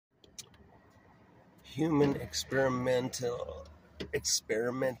human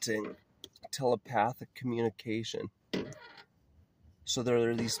experimenting telepathic communication. So there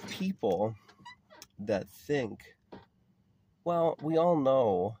are these people that think, well, we all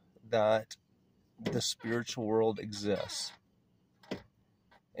know that the spiritual world exists.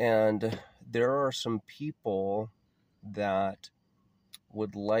 And there are some people that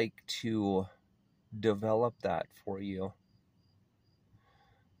would like to develop that for you.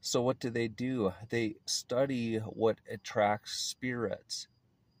 So what do? They study what attracts spirits.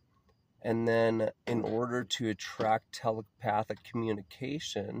 And then in order to attract telepathic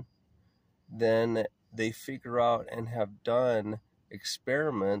communication, then they figure out and have done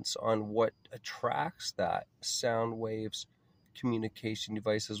experiments on what attracts that: sound waves, communication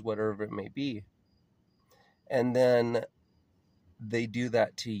devices, whatever it may be. And then they do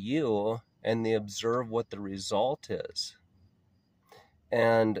that to you, and they observe what the result is.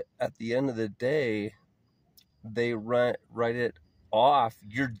 And at the end of the day, they write it off,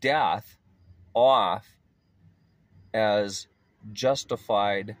 your death off, as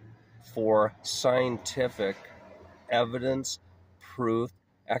justified for scientific evidence, proof,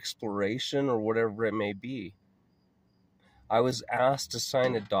 exploration, or whatever it may be. I was asked to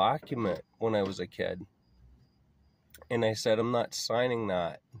sign a document when I was a kid, and I said, I'm not signing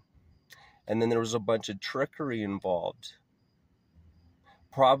that. And then there was a bunch of trickery involved.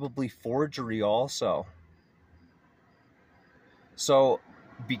 Probably forgery also. So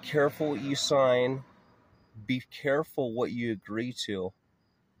be careful what you sign. Be careful what you agree to.